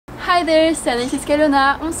Hi there, c'est Alexis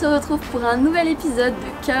Calona. On se retrouve pour un nouvel épisode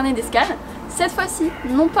de Carnet d'Escale. Cette fois-ci,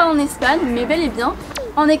 non pas en Espagne, mais bel et bien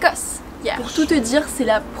en Écosse. Yeah. Pour tout te dire, c'est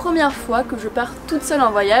la première fois que je pars toute seule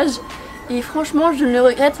en voyage. Et franchement, je ne le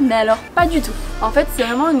regrette, mais alors pas du tout. En fait, c'est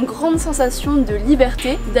vraiment une grande sensation de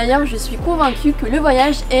liberté. D'ailleurs, je suis convaincue que le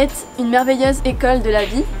voyage est une merveilleuse école de la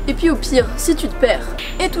vie. Et puis au pire, si tu te perds,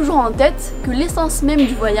 aie toujours en tête que l'essence même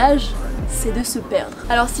du voyage, c'est de se perdre.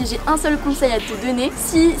 Alors si j'ai un seul conseil à te donner,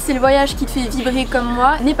 si c'est le voyage qui te fait vibrer comme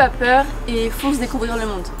moi, n'aie pas peur et fonce découvrir le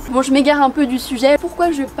monde. Bon, je m'égare un peu du sujet.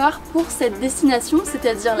 Pourquoi je pars pour cette destination,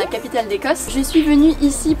 c'est-à-dire la capitale d'Écosse? Je suis venue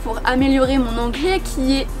ici pour améliorer mon anglais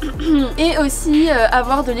et aussi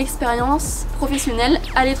avoir de l'expérience professionnelle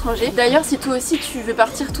à l'étranger. D'ailleurs, si toi aussi tu veux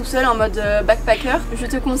partir tout seul en mode backpacker, je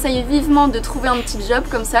te conseille vivement de trouver un petit job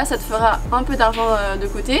comme ça te fera un peu d'argent de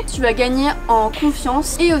côté. Tu vas gagner en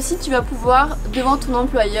confiance et aussi tu vas pouvoir devant ton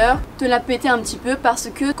employeur te la péter un petit peu parce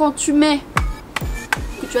que quand tu mets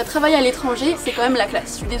que tu as travaillé à l'étranger, c'est quand même la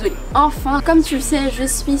classe, je suis désolée. Enfin, comme tu le sais, je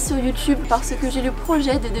suis sur YouTube parce que j'ai le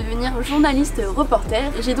projet de devenir journaliste reporter.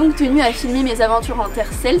 J'ai donc tenu à filmer mes aventures en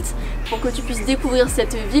terre celte pour que tu puisses découvrir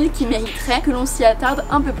cette ville qui mériterait que l'on s'y attarde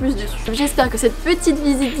un peu plus dessus. J'espère que cette petite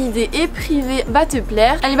visite guidée et privée va te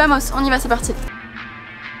plaire. Allez vamos, on y va, c'est parti.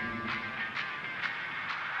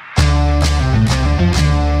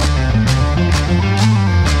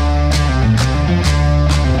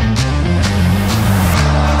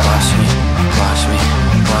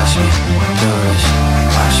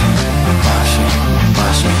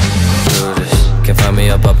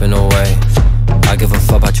 Up and away, I give a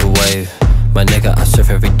fuck about your wave. My nigga, I surf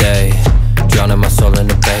every day, drowning my soul in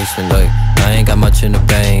the basement. Look, I ain't got much in the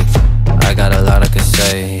bank, I got a lot I can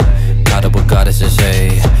say. Got up with goddesses,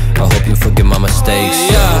 hey, I hope you forgive my mistakes.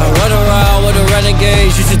 Yeah, run around with the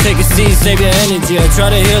renegades, you should take a seat, save your energy. I try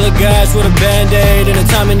to heal a gas with a band-aid. In a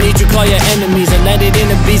time of need, you call your enemies. I landed in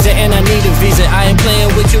Ibiza and I need a visa. I ain't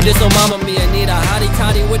playing with you, this no mama me. I need a hottie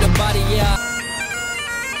toddy with a body, yeah.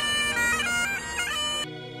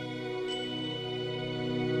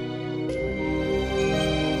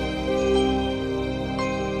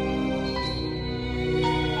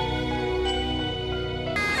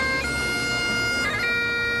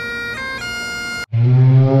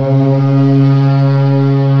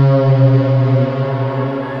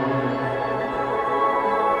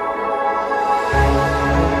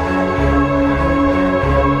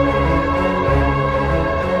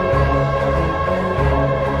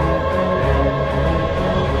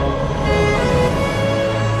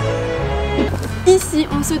 Ici,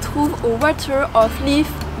 on se trouve au Water of Leaf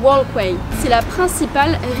Walkway. C'est la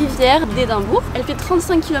principale rivière d'Édimbourg. Elle fait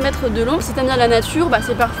 35 km de long. Si t'aimes bien la nature, bah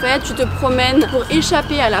c'est parfait. Tu te promènes pour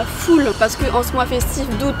échapper à la foule parce qu'en ce mois festif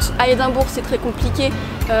d'août à Édimbourg, c'est très compliqué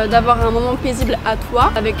d'avoir un moment paisible à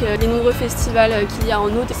toi avec les nombreux festivals qu'il y a en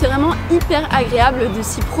août. C'est vraiment hyper agréable de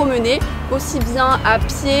s'y promener, aussi bien à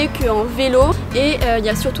pied qu'en vélo. Et il y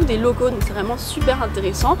a surtout des locaux, donc c'est vraiment super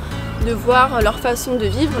intéressant de voir leur façon de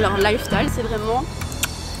vivre, leur lifestyle. C'est vraiment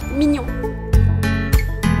mignon.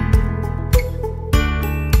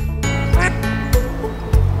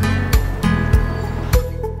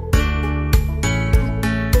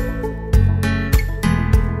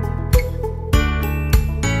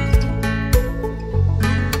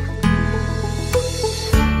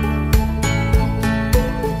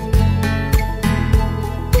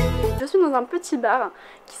 Dans un petit bar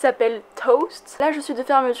qui s'appelle Toast. Là je suis de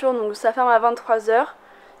fermeture, donc ça ferme à 23 h.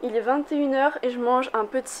 Il est 21 h et je mange un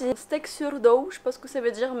petit steak sur dos, je sais pas ce que ça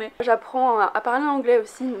veut dire, mais j'apprends à parler anglais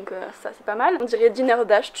aussi, donc ça c'est pas mal. On dirait dinner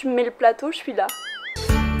dash, tu me mets le plateau, je suis là.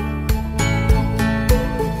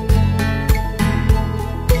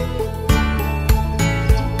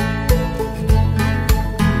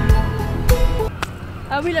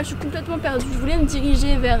 Ah oui, là je suis complètement perdue. Je voulais me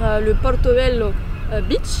diriger vers le Portobello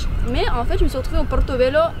Beach, mais en fait je me suis retrouvée au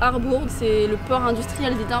Portobello Harbour, c'est le port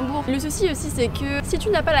industriel d'Édimbourg. Le souci aussi, c'est que si tu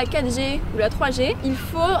n'as pas la 4G ou la 3G, il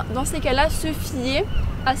faut dans ces cas-là se fier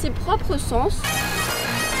à ses propres sens.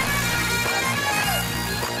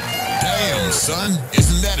 Damn, son,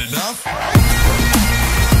 isn't that enough?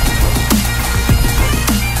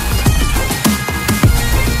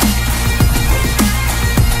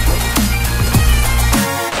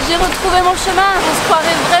 J'ai retrouvé mon chemin, on se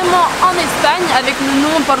croirait vraiment en Espagne avec le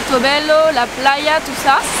nom Portobello, la playa, tout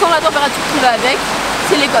ça, sans la température qui va avec,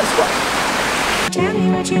 c'est l'Écosse quoi.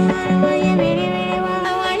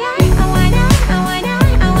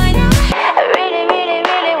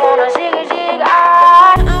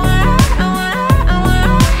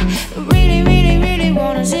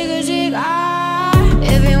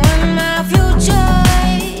 Everyone my future,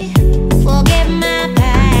 forget my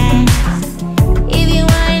past.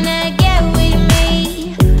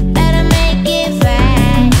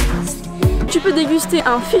 acheter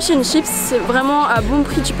un fish and chips, c'est vraiment à bon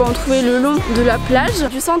prix, tu peux en trouver le long de la plage.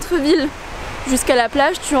 Du centre-ville jusqu'à la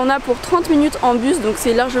plage, tu en as pour 30 minutes en bus, donc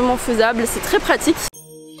c'est largement faisable, c'est très pratique.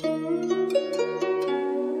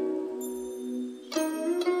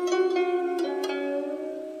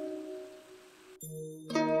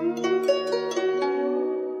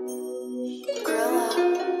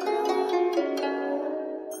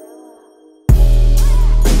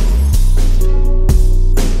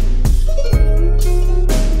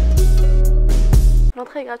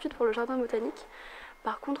 L'entrée est gratuite pour le jardin botanique.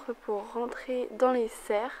 Par contre, pour rentrer dans les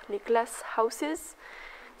serres, les glass houses,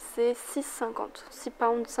 c'est 6,50. 6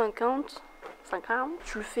 pounds 50.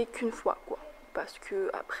 Tu le fais qu'une fois, quoi. Parce que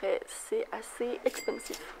après, c'est assez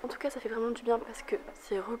expensive. En tout cas, ça fait vraiment du bien parce que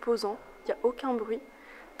c'est reposant. Il n'y a aucun bruit.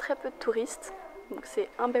 Très peu de touristes. Donc c'est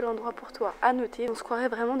un bel endroit pour toi à noter. On se croirait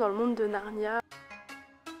vraiment dans le monde de Narnia.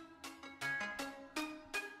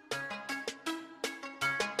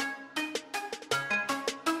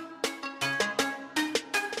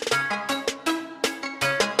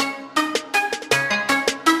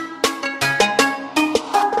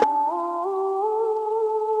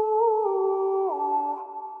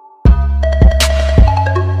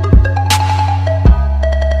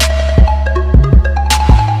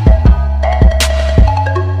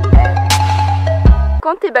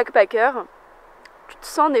 Quand t'es backpacker, tu te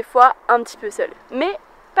sens des fois un petit peu seul. Mais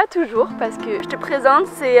pas toujours, parce que je te présente,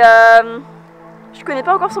 c'est... je connais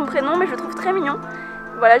pas encore son prénom, mais je le trouve très mignon.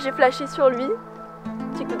 Voilà, j'ai flashé sur lui.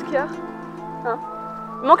 Petit coup de cœur. Hein?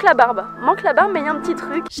 Manque la barbe, mais il y a un petit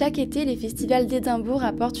truc. Chaque été, les festivals d'Édimbourg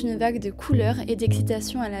apportent une vague de couleurs et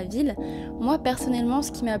d'excitation à la ville. Moi, personnellement,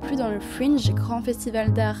 ce qui m'a plu dans le Fringe, grand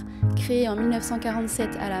festival d'art créé en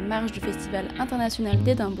 1947 à la marge du Festival international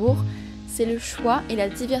d'Édimbourg, c'est le choix et la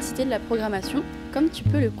diversité de la programmation, comme tu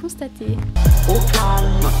peux le constater. Au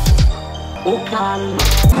calme, au calme.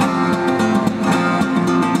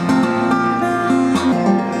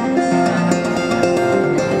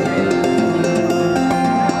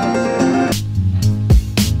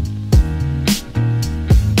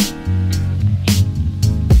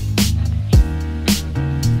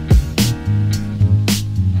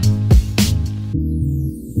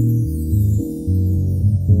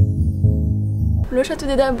 Le château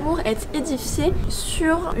d'Édimbourg est édifié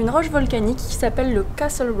sur une roche volcanique qui s'appelle le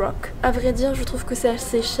Castle Rock. À vrai dire, je trouve que c'est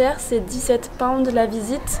assez cher, c'est 17 pounds la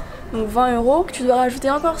visite, donc 20 €. Tu dois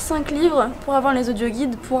rajouter encore 5 livres pour avoir les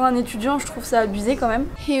audioguides. Pour un étudiant, je trouve ça abusé quand même.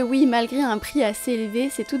 Et oui, malgré un prix assez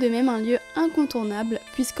élevé, c'est tout de même un lieu incontournable,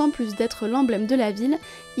 puisqu'en plus d'être l'emblème de la ville,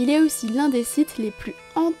 il est aussi l'un des sites les plus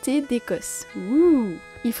hantés d'Écosse. Ouh!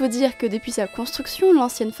 Il faut dire que depuis sa construction,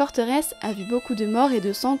 l'ancienne forteresse a vu beaucoup de morts et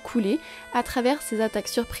de sang couler à travers ses attaques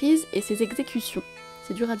surprises et ses exécutions.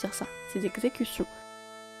 C'est dur à dire ça, ses exécutions.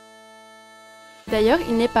 D'ailleurs,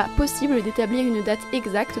 il n'est pas possible d'établir une date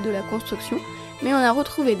exacte de la construction, mais on a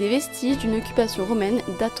retrouvé des vestiges d'une occupation romaine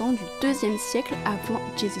datant du 2e siècle avant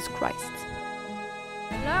Jesus Christ.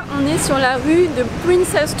 Là, on est sur la rue de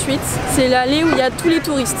Princess Street, c'est l'allée où il y a tous les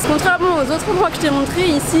touristes. Contrairement aux autres endroits que je t'ai montré,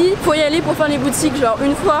 ici, faut y aller pour faire les boutiques genre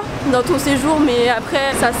une fois dans ton séjour, mais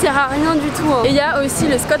après ça sert à rien du tout. Hein. Et il y a aussi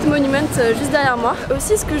le Scott Monument juste derrière moi.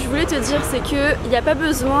 Aussi, ce que je voulais te dire, c'est qu'il n'y a pas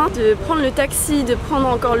besoin de prendre le taxi, de prendre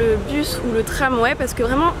encore le bus ou le tramway, parce que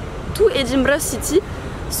vraiment tout Édimbourg City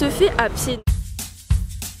se fait à pied.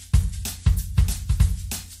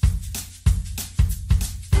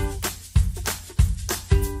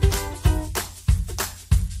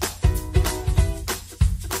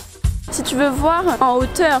 Si tu veux voir en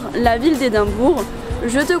hauteur la ville d'Édimbourg,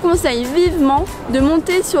 je te conseille vivement de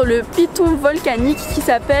monter sur le piton volcanique qui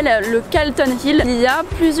s'appelle le Calton Hill. Il y a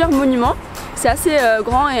plusieurs monuments, c'est assez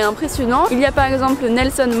grand et impressionnant. Il y a par exemple le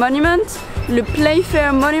Nelson Monument, le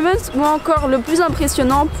Playfair Monument ou encore le plus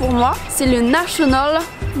impressionnant pour moi, c'est le National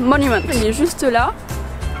Monument. Il est juste là.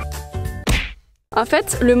 En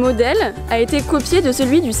fait, le modèle a été copié de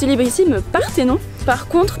celui du célébrissime Parthénon. Par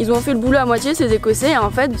contre, ils ont fait le boulot à moitié, ces Écossais, et en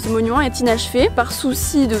fait, ce monument est inachevé par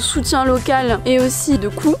souci de soutien local et aussi de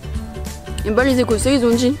coût. Et bah, les Écossais, ils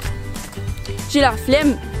ont dit « J'ai la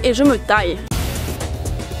flemme et je me taille ».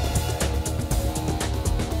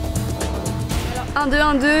 Alors, 1, 2,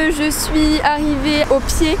 1, 2, je suis arrivée au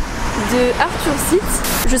pied de Arthur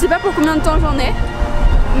Site. Je sais pas pour combien de temps j'en ai,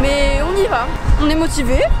 mais on y va. On est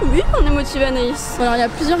motivé, oui, on est motivé Anaïs. Alors il y a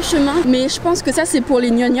plusieurs chemins, mais je pense que ça c'est pour les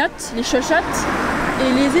gnognottes, les chochottes.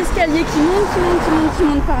 Et les escaliers qui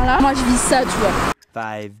montent par là. Moi je vis ça, tu vois.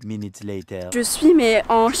 5 minutes later. Je suis mais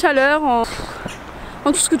en chaleur, en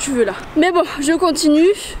tout ce que tu veux là. Mais bon, je continue.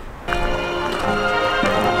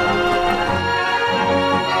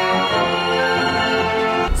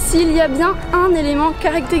 S'il y a bien un élément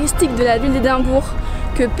caractéristique de la ville d'Édimbourg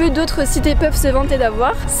que peu d'autres cités peuvent se vanter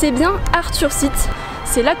d'avoir, c'est bien Arthur Site.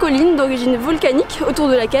 C'est la colline d'origine volcanique autour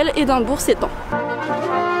de laquelle Édimbourg s'étend.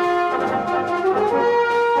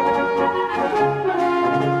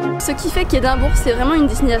 Ce qui fait qu'Édimbourg c'est vraiment une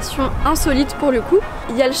destination insolite pour le coup.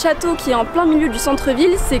 Il y a le château qui est en plein milieu du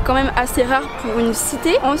centre-ville, c'est quand même assez rare pour une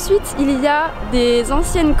cité. Ensuite il y a des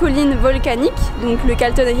anciennes collines volcaniques, donc le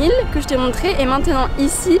Calton Hill que je t'ai montré, et maintenant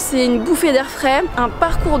ici c'est une bouffée d'air frais, un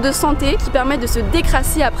parcours de santé qui permet de se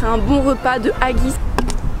décrasser après un bon repas de haggis.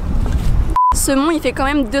 Ce mont il fait quand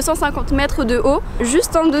même 250 mètres de haut.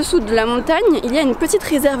 Juste en dessous de la montagne, il y a une petite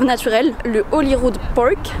réserve naturelle, le Holyrood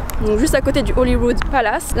Park, donc juste à côté du Holyrood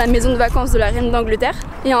Palace, la maison de vacances de la reine d'Angleterre.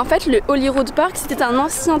 Et en fait, le Holyrood Park, c'était un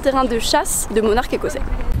ancien terrain de chasse de monarques écossais.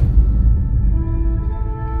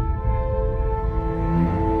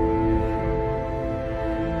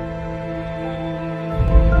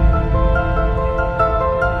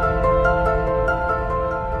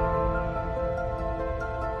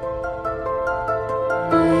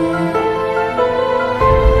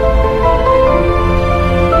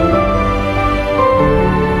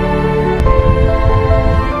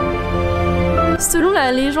 Selon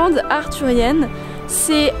la légende arthurienne,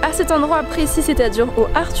 c'est à cet endroit précis, c'est-à-dire au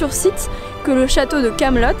Arthur Site, que le château de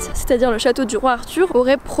Camelot, c'est-à-dire le château du roi Arthur,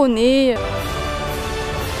 aurait prôné.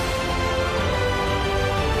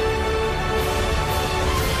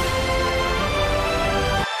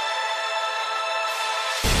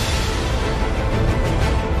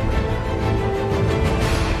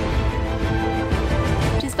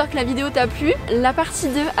 J'espère que la vidéo t'a plu. La partie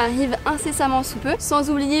 2 arrive incessamment sous peu, sans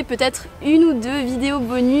oublier peut-être une ou deux vidéos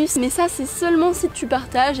bonus, mais ça c'est seulement si tu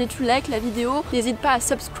partages et tu likes la vidéo. N'hésite pas à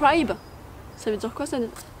subscribe. Ça veut dire quoi ça?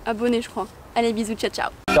 Abonner je crois. Allez bisous, ciao ciao.